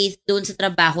ng faith doon sa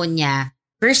trabaho niya.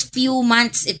 First few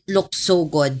months, it looked so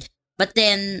good. But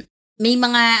then, may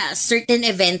mga certain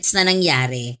events na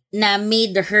nangyari na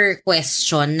made her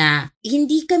question na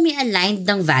hindi kami aligned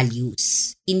ng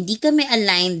values. Hindi kami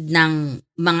aligned ng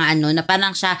mga na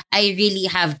parang siya, I really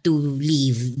have to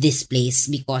leave this place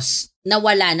because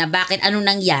nawala na. Bakit? Anong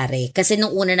nangyari? Kasi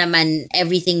nung una naman,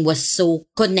 everything was so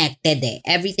connected eh.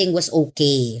 Everything was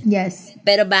okay. Yes.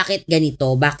 Pero bakit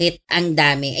ganito? Bakit ang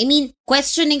dami? I mean,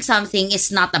 questioning something is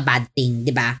not a bad thing,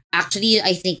 di ba? Actually,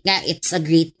 I think nga it's a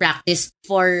great practice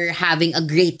for having a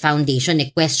great foundation, eh,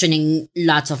 questioning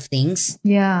lots of things.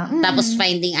 Yeah. Tapos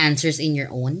finding answers in your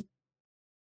own.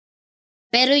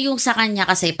 Pero yung sa kanya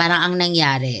kasi, parang ang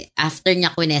nangyari, after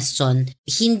niya question,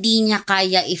 hindi niya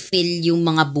kaya i-fill yung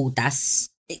mga butas.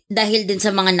 Dahil din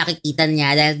sa mga nakikita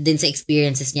niya, dahil din sa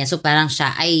experiences niya. So parang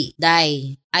siya,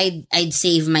 I'd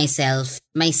save myself,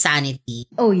 my sanity.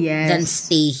 Oh, yes. Than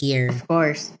stay here. Of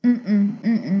course.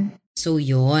 So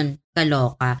yun,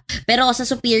 kaloka. Pero sa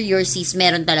superior sis,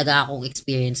 meron talaga akong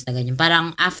experience na ganyan.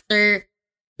 Parang after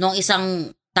nung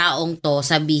isang taong to,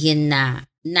 sabihin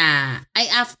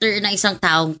after na isang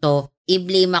taong to,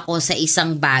 i-blame ako sa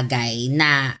isang bagay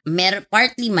na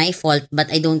partly my fault, but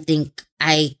I don't think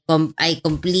I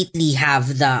completely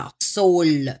have the soul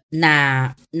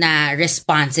na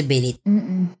responsibility.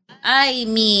 Ay,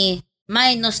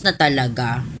 minus na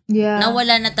talaga. Yeah.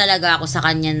 Nawala na talaga ako sa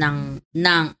kanya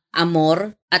ng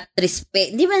amor at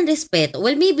respect. Di man respect.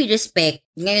 Well, maybe respect.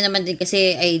 Ngayon naman din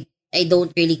kasi I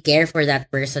don't really care for that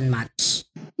person much.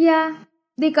 Yeah.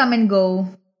 They come and go.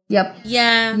 Yep.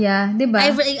 Yeah. Yeah, diba?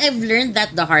 I've learned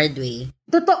that the hard way.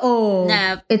 Totoo.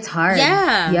 Na, it's hard.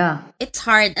 Yeah. Yeah. It's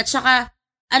hard. At saka,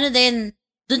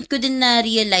 dun ko din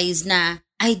na-realize na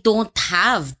I don't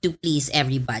have to please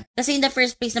everybody. Kasi in the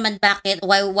first place naman,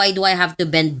 why do I have to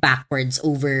bend backwards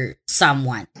over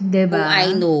someone? Diba? Who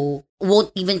I know won't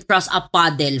even cross a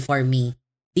puddle for me.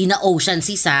 Di na ocean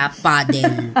sis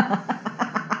puddle.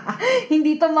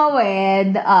 Hindi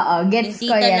tumawid. Gets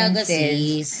ko yan, talaga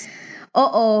sis.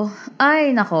 Oo.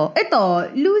 Ay, nako.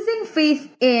 Ito, losing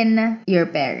faith in your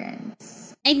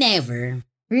parents. I never.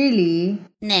 Really?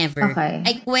 Never. Okay.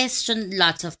 I question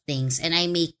lots of things and I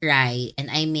may cry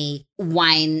and I may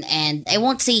whine and I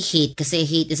won't say hate kasi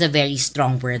hate is a very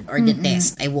strong word or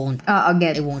detest. I won't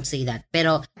say that.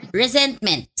 Pero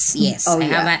resentments, yes.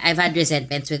 I've had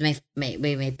resentments with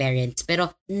my parents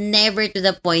pero never to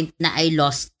the point na I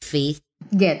lost faith.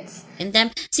 Gets. And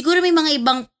then siguro may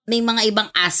mga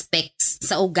ibang aspects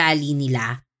sa ugali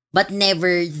nila but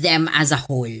never them as a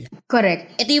whole.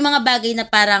 Correct. Ito yung mga bagay na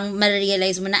parang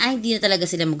ma-realize mo na hindi na talaga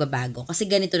sila magbabago kasi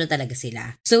ganito na talaga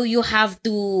sila. So you have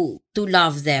to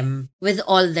love them with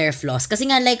all their flaws. Kasi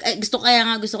nga gusto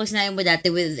ko sinabi mo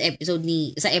dati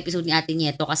sa episode ni Ate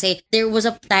Nieto kasi there was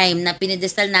a time na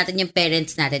pinedestal natin yung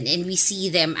parents natin and we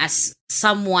see them as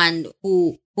someone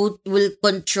who will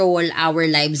control our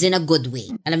lives in a good way.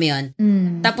 Alam mo yun?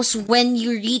 Tapos when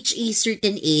you reach a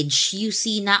certain age, you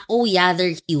see na, oh yeah,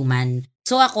 they're human.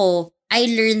 So ako, I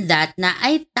learned that na,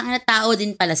 tao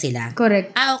din pala sila.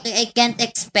 Correct. Okay, I can't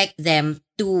expect them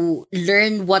to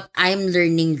learn what I'm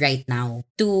learning right now.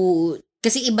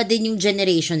 Kasi iba din yung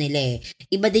generation nila eh.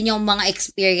 Iba din yung mga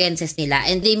experiences nila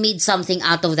and they made something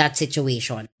out of that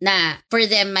situation. Na for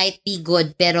them might be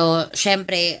good pero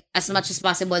syempre as much as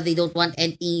possible they don't want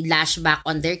any lashback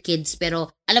on their kids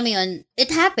pero alam mo yun, it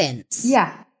happens.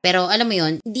 Yeah. Pero alam mo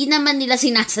yun, hindi naman nila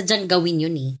sinasadyang gawin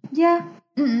yun eh. Yeah.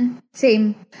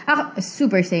 Same.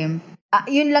 Super same.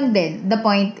 Yun lang din. The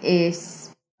point is,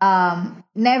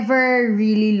 never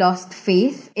really lost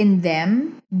faith in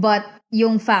them, but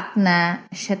yung fact na,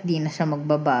 shit, di na siya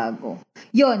magbabago.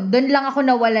 Yun, doon lang ako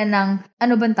nawala ng,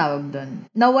 ano bang tawag doon?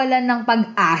 Nawala ng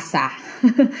pag-asa.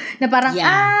 Na parang,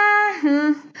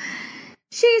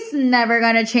 she's never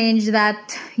gonna change that,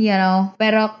 you know.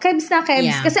 Pero, kebs na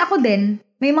kebs. Yeah. Kasi ako din,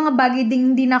 may mga bagay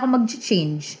din hindi na ako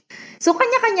mag-change. So,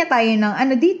 kanya-kanya tayo ng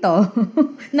ano dito,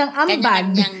 ng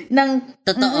ambag, ng,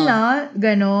 totoo.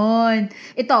 Ganon.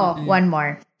 Ito, one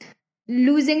more.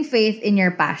 Losing faith in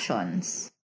your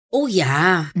passions. Oh,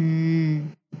 yeah.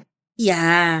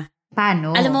 Yeah.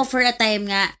 Paano? Alam mo, for a time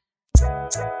nga,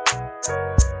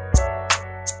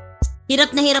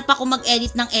 hirap na hirap ako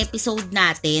mag-edit ng episode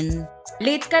natin.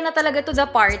 Late ka na talaga to the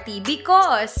party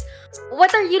because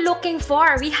what are you looking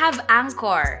for? We have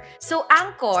Anchor. So,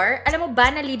 Anchor, alam mo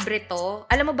ba na libre to?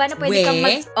 Alam mo ba na pwede kang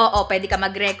pwede ka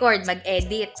mag-record,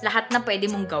 mag-edit, lahat na pwede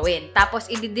mong gawin. Tapos,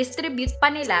 i-distribute pa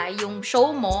nila yung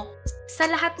show mo sa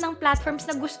lahat ng platforms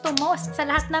na gusto mo, sa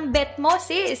lahat ng bet mo,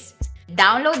 sis.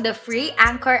 Download the free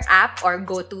Anchor app or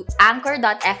go to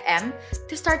anchor.fm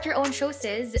to start your own show,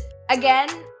 sis. Again,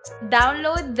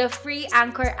 download the free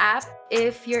Anchor app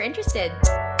if you're interested.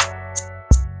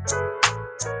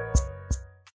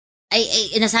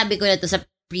 Ay, nasabi ko na to sa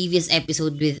previous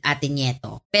episode with Ate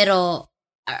Nieto. Pero,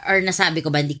 or nasabi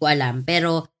ko ba, hindi ko alam.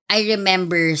 Pero, I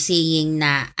remember saying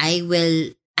na I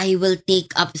will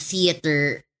take up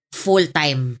theater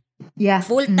full-time. Yeah.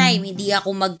 Full-time, hindi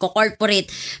ako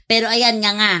magko-corporate. Pero ayan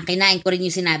nga, kinain ko rin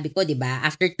yung sinabi ko, di ba?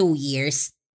 After 2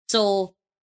 years. So,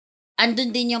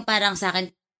 andun din yung parang sa akin,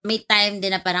 may time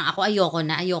din na parang ako ayoko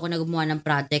na gumawa ng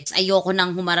projects, ayoko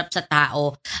nang humarap sa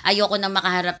tao, ayoko na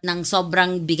makaharap ng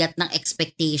sobrang bigat ng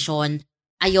expectation,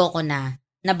 ayoko na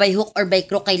by hook or by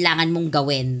crook kailangan mong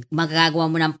gawin, magagawa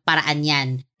mo ng paraan yan,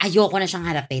 ayoko na siyang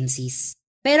harapin, sis.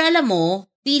 Pero alam mo,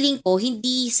 feeling ko,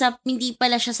 hindi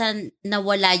pala siya sa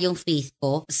nawala yung faith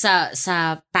ko sa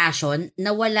passion,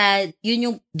 nawala, yun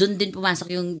yung, dun din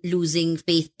pumasok yung losing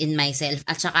faith in myself.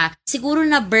 At saka, siguro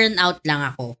na burnout lang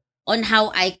ako on how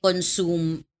I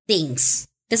consume things.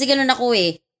 Kasi ganun ako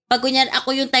eh. Pag kunyari, ako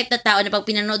yung type na tao na pag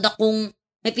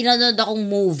may pinanood akong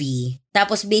movie,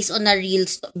 tapos based on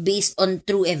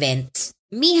true events,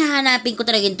 hahanapin ko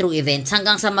talaga yung true events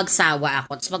hanggang sa magsawa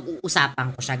ako, tapos mag-uusapan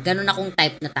ko siya. Ganun akong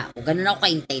type na tao. Ganun ako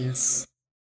ka-intense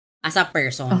as a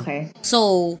person. Okay.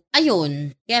 So,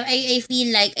 ayun. Kaya I feel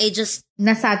like I just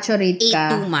nasaturate ate ka.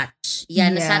 too much.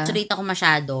 Yeah, nasaturate ako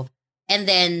masyado. And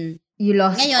then, you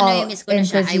lost ngayon, all Yeah.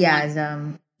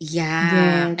 enthusiasm.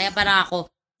 Yes. Kaya parang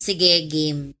ako, sige,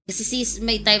 game. Kasi sis,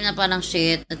 may time na parang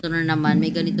shit, ito na naman,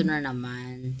 may ganito na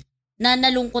naman.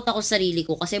 Nalungkot ako sa sarili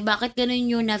ko kasi bakit ganun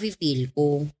yung nafe-feel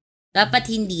ko?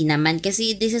 Dapat hindi naman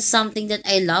kasi this is something that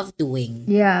I love doing.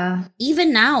 Yeah.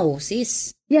 Even now,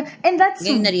 sis. Yeah, and that's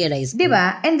ngayon na-realize ko.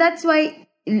 Diba? And that's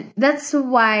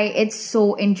why it's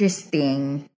so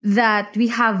interesting that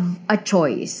we have a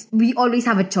choice. We always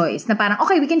have a choice na parang,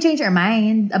 okay, we can change our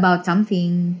mind about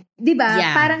something. Diba?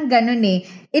 Yeah. Parang ganun eh.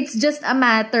 It's just a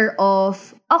matter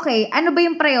of, okay, ano ba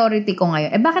yung priority ko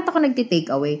ngayon? Bakit ako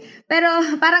nagti-take away? Pero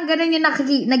parang ganun yung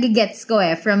nagigets ko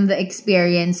from the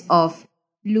experience of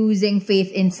losing faith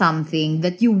in something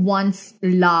that you once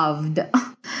loved.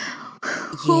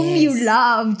 Whom you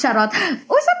love. Charot.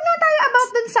 Usap na tayo about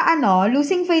dun sa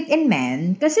losing faith in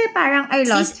men. Kasi parang I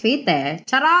lost faith eh.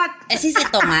 Charot! Sis,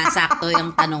 ito nga, sakto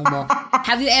yung tanong mo.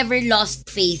 Have you ever lost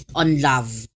faith on love?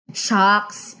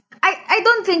 Shucks. I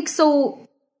don't think so.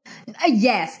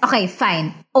 Yes. Okay,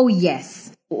 fine. Oh, yes.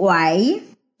 Why?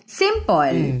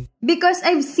 Simple. Because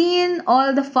I've seen all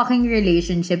the fucking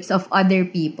relationships of other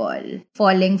people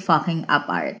falling fucking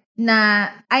apart. Na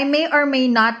I may or may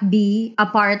not be a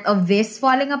part of this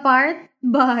falling apart,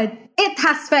 but it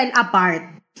has fell apart.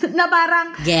 Na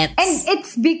parang, Gets. and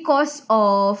it's because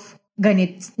of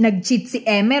nag-cheat si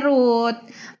Emerald,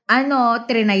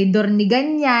 trinaydor ni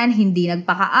ganyan, hindi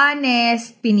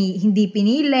nagpaka-honest, hindi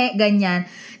pinili, ganyan.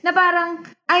 Na parang,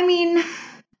 I mean,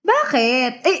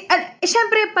 bakit?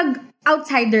 Syempre, pag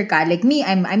outsider ka, like me,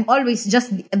 I'm always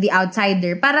just the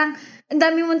outsider. Parang, ang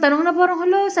dami mong tanong na parang,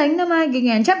 hello, sayang naman,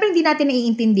 ganyan. Syempre, hindi natin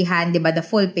naiintindihan, di ba, the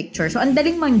full picture. So, ang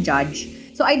daling mang judge.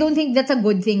 So, I don't think that's a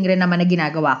good thing rin naman na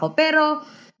ginagawa ko. Pero,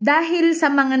 dahil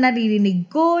sa mga naririnig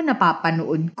ko,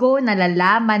 napapanood ko,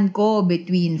 nalalaman ko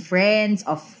between friends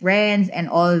of friends and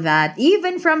all that,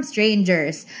 even from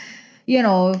strangers, you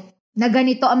know, na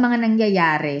ganito ang mga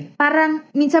nangyayari. Parang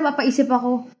minsan mapaisip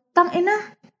ako,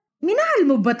 tangina, minahal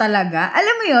mo ba talaga?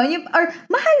 Alam mo yun? Or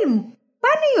mahal mo?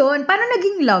 Paano yun? Paano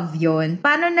naging love yun?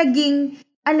 Paano naging,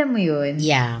 alam mo yun?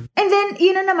 Yeah. And then,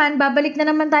 yun na naman, babalik na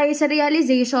naman tayo sa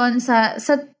realization, sa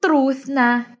truth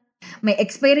na may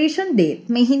expiration date,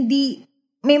 may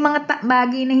mga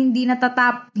bagay na hindi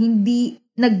hindi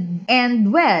nag-end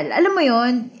well. Alam mo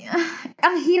yun,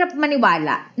 ang hirap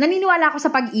maniwala. Naniniwala ako sa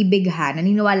pag-ibig ha.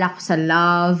 Naniniwala ako sa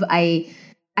love. I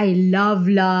love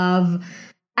love.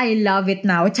 I love it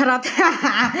now. Charot.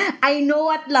 I know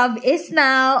what love is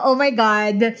now. Oh my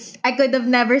God. I could have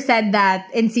never said that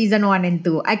in season 1 and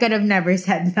 2. I could have never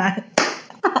said that.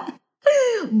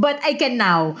 But I can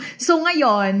now. So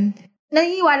ngayon,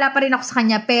 naniniwala pa rin ako sa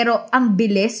kanya, pero ang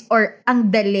bilis or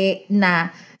ang dali na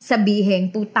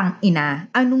sabihin, putang ina,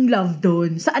 anong love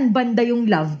doon? Saan banda yung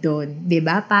love doon?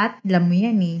 Diba, Pat? Alam mo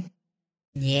yan eh.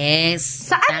 Yes.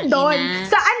 Saan doon?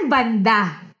 Saan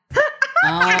banda?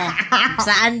 Oh,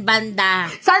 saan banda?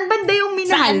 Saan banda yung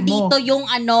minahal saan mo? Saan dito yung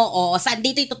saan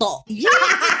dito yung totoo? Yeah.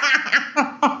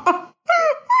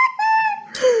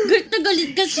 Galit na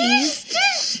galit kasi.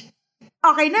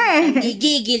 Okay na eh.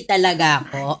 Gigigil talaga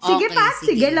ako. Sige, okay,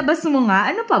 sige, labas mo nga.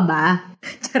 Ano pa ba?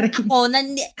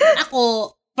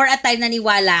 Ako, for a time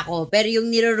naniwala ko. Pero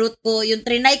yung niro-root ko, yung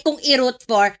trinay kong i-root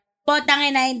for,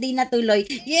 potangin na, hindi natuloy.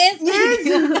 Yes!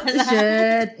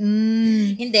 Shit.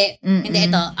 Hindi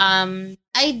ito.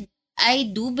 I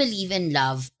do believe in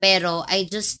love, pero I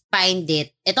just find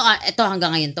it, ito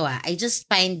hanggang ngayon to I just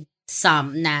find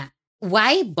some na,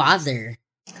 why bother?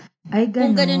 Ay,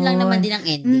 ganun. Kung ganun lang naman din ang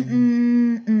ending.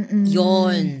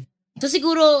 Yun.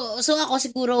 So ako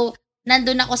siguro,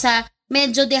 nandun ako sa,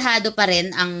 medyo dehado pa rin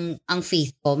ang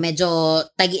faith ko. Medyo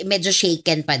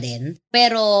shaken pa din.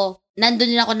 Pero,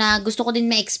 nandun din ako na gusto ko din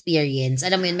ma-experience.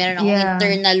 Alam mo yun, meron akong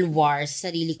internal war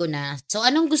sa sarili ko na, so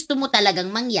anong gusto mo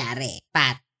talagang mangyari,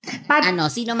 Pat?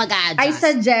 Sino mag-a-adjust? I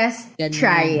suggest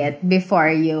try it before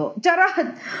you.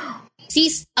 Charot!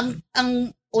 Sis,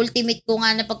 ang ultimate ko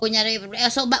nga na pag kunyari,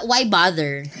 so why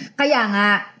bother? Kaya nga,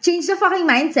 change the fucking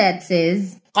mindset,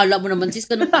 sis. Kala mo naman, sis,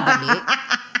 ganun kadali.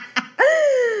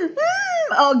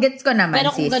 Gets ko naman,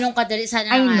 pero sis. Pero kung ganun kadali,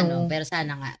 sana pero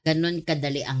sana nga, ganun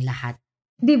kadali ang lahat.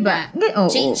 Diba?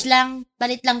 Change lang,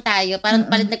 palit lang tayo. Parang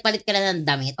nagpalit ka lang ng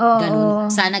damit. Ganun,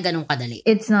 sana ganun kadali.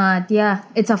 It's not,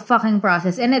 it's a fucking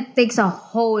process. And it takes a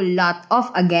whole lot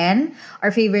of, again, our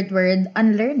favorite word,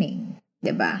 unlearning.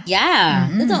 Diba?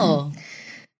 Yeah, totoo.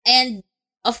 And,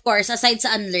 of course, aside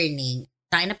sa unlearning,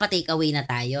 tayo na pa-take away na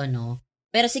tayo, no?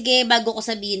 Pero sige, bago ko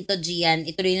sabihin to, Gian,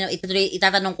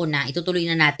 itatanong ko na, itutuloy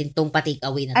na natin tong pa-take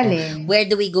away na to. Alin? Where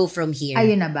do we go from here?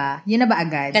 Ayun na ba? Yun na ba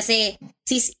agad? Kasi,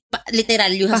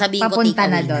 literal, yung sasabihin ko, take away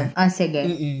na doon. Sige.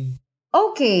 Mm-mm.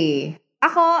 Okay.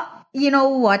 Ako, you know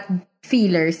what?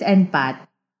 Feelers and Pat.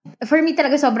 For me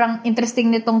talaga sobrang interesting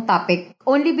nitong topic.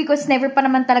 Only because never pa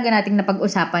naman talaga nating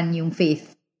napag-usapan yung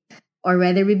faith. Or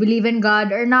whether we believe in God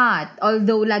or not.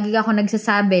 Although, lagi ako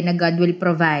nagsasabi na God will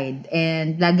provide.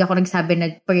 And lagi ako nagsabi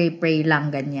na pray lang,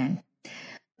 ganyan.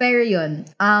 Pero yun,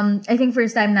 I think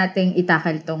first time nating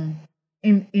itakal tong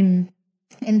in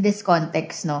this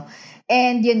context, no?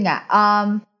 And yun nga,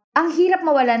 ang hirap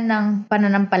mawalan ng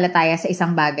pananampalataya sa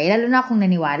isang bagay. Lalo na kung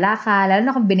naniwala ka, lalo na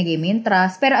kung binigay mo yung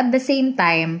trust. Pero at the same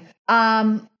time,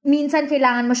 minsan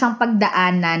kailangan mo siyang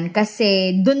pagdaanan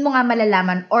kasi dun mo nga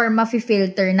malalaman or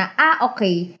mafi-filter na,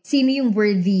 okay, sino yung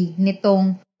worthy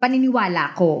nitong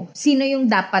paniniwala ko? Sino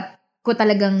yung dapat ko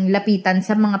talagang lapitan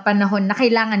sa mga panahon na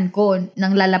kailangan ko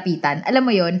ng lalapitan? Alam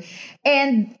mo yon.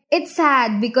 And it's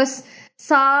sad because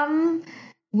some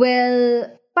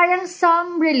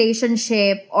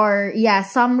relationship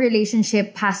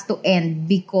has to end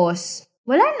because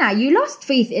wala na, you lost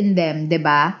faith in them, 'di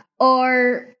ba?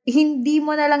 Or hindi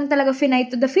mo na lang talaga finite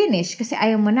to the finish kasi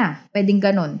ayaw mo na. Pwedeng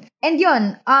ganun. And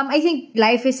yun, I think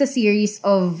life is a series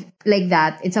of like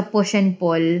that. It's a push and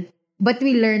pull. But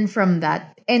we learn from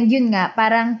that. And yun nga,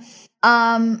 parang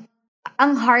ang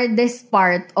hardest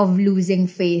part of losing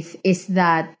faith is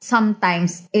that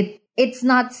sometimes it's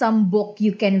not some book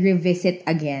you can revisit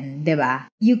again, diba?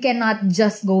 You cannot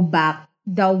just go back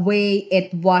the way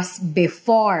it was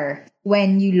before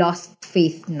when you lost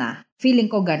faith na.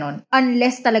 Feeling ko ganon.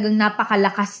 Unless talagang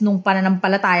napakalakas nung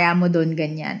pananampalataya mo doon,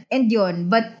 ganyan. And yun,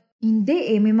 but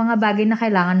hindi may mga bagay na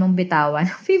kailangan mong bitawan.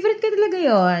 Favorite ko talaga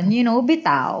yon,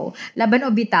 bitaw. Laban o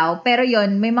bitaw. Pero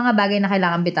yon, may mga bagay na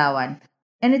kailangan bitawan.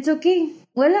 And it's okay.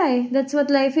 Wala that's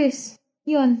what life is.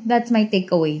 Yun, that's my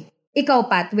takeaway. ikaw,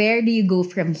 Pat, where do you go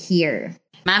from here?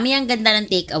 Mami, ang ganda ng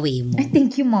takeaway mo.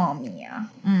 Thank you, Mommy.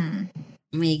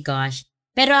 Oh my gosh.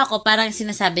 Pero ako, parang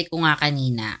sinasabi ko nga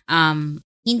kanina,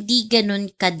 hindi ganun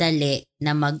kadali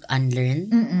na mag-unlearn.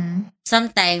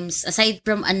 Sometimes, aside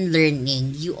from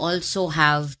unlearning, you also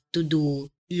have to do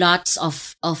lots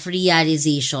of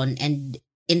realization and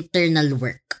internal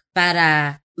work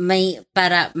para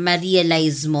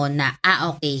ma-realize mo na,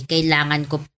 okay, kailangan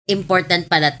ko, important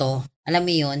pala to. Alam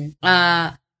mo yun?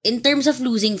 In terms of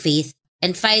losing faith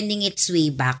and finding its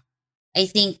way back, I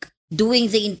think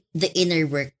doing the inner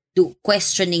work,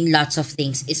 questioning lots of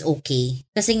things is okay.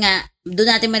 Kasi nga,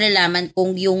 doon natin malalaman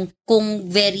kung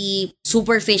very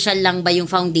superficial lang ba yung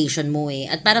foundation mo eh.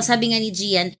 At parang sabi nga ni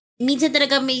Gian, minsan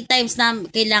talaga may times na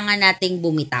kailangan nating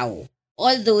bumitaw.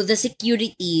 Although the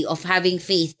security of having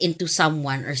faith into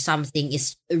someone or something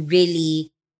is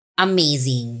really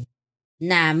amazing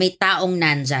na may taong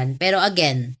nandyan. Pero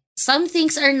again, some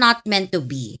things are not meant to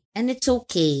be. And it's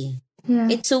okay. Yeah.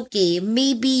 It's okay.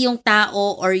 Maybe yung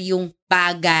tao or yung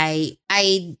bagay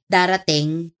ay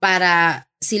darating para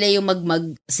sila yung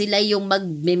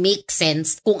mag-make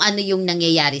sense kung ano yung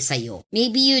nangyayari sa'yo.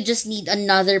 Maybe you just need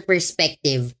another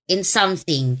perspective in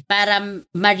something para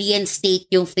ma-reinstate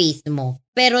yung faith mo.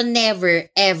 Pero never,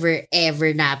 ever, ever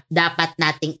na dapat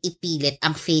nating ipilit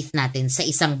ang faith natin sa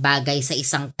isang bagay, sa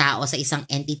isang tao, sa isang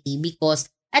entity because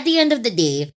at the end of the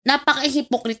day,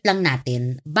 napaka-hypocrite lang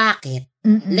natin. Bakit?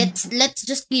 Let's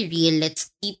just be real. Let's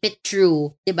keep it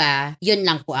true. 'Di ba? Yun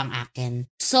lang po ang akin.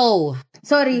 So,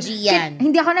 sorry. Gian.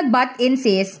 Hindi ako nag-butt in,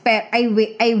 sis. Pero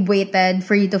I waited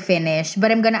for you to finish.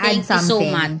 But I'm gonna add something. Thank you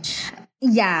so much.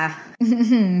 Yeah.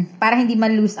 Para hindi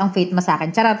ma-lose ang faith mo sa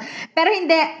akin. Charot. Pero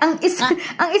hindi. Ang isa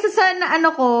sa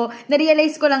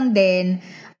na-realize ko lang din,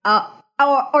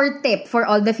 or tip for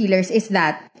all the feelers is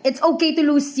that it's okay to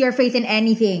lose your faith in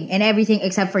anything and everything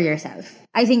except for yourself.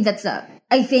 I think that's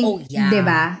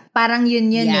diba? Parang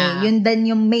yun eh. Yun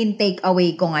din yung main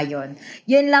takeaway ko ngayon.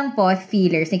 Yun lang po,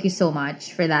 feelers. Thank you so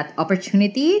much for that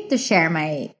opportunity to share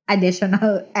my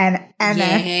additional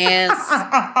Yes.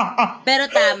 Pero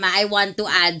tama, I want to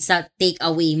add sa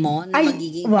takeaway mo na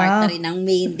magiging part na rin ng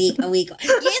main takeaway ko.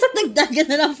 Yes, nagdagan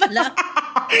na lang pala.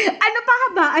 Ano pa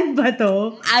kabaan ba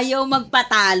to? Ayaw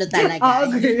magpatalo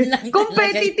talaga. Okay.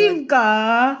 Competitive ka.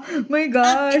 My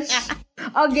gosh.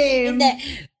 Okay. Hindi.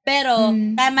 Pero,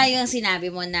 tama yung sinabi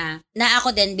mo na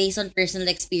ako din, based on personal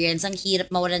experience, ang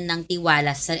hirap mawalan ng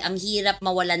tiwala, ang hirap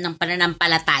mawalan ng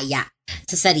pananampalataya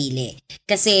sa sarili.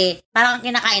 Kasi, parang ang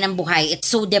kinakain ng buhay, it's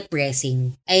so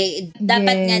depressing.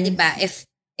 Dapat nga, di ba, if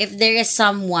there is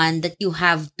someone that you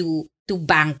have to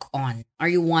bank on,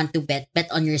 or you want to bet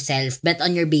on yourself, bet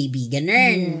on your baby,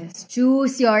 ganun. Yes.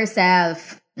 Choose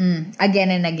yourself.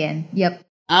 Again and again. Yep.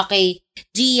 Okay.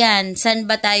 Gian, saan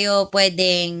ba tayo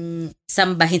pwedeng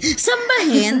sambahin?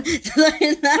 Sambahin?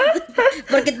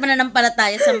 Bakit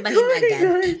mananampalataya sambahin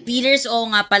agad? Peters,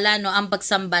 nga pala, no, ang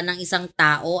pagsamba ng isang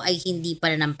tao ay hindi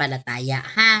pananampalataya,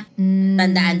 ha?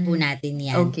 Tandaan po natin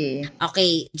yan.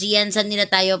 Okay, Gian, saan nila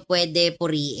tayo pwede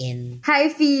puriin?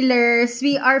 Hi, feelers!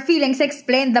 We are Feelings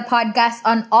Explained, the podcast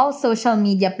on all social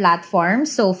media platforms.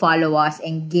 So, follow us,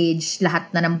 engage,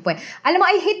 lahat na ng Alam mo,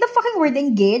 I hate the fucking word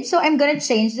engage, so I'm gonna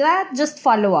change that. Just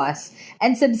follow us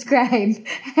and subscribe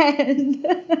and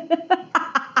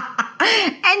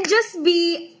just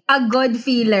be a good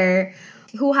feeler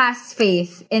who has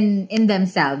faith in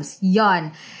themselves. Yon.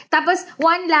 Tapos,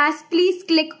 one last, please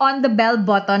click on the bell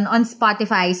button on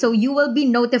Spotify so you will be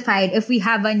notified if we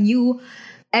have a new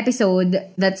episode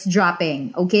that's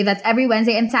dropping. Okay, that's every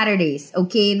Wednesday and Saturdays.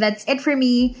 Okay, that's it for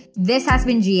me. This has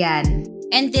been Gian.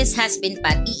 And this has been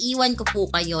Pat. Iiwan ko po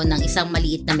kayo ng isang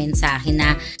maliit na mensahe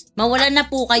na mawalan na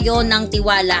po kayo ng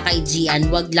tiwala kay Gian.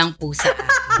 Wag lang po sa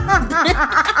akin.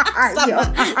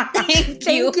 Thank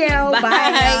you.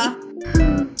 Bye.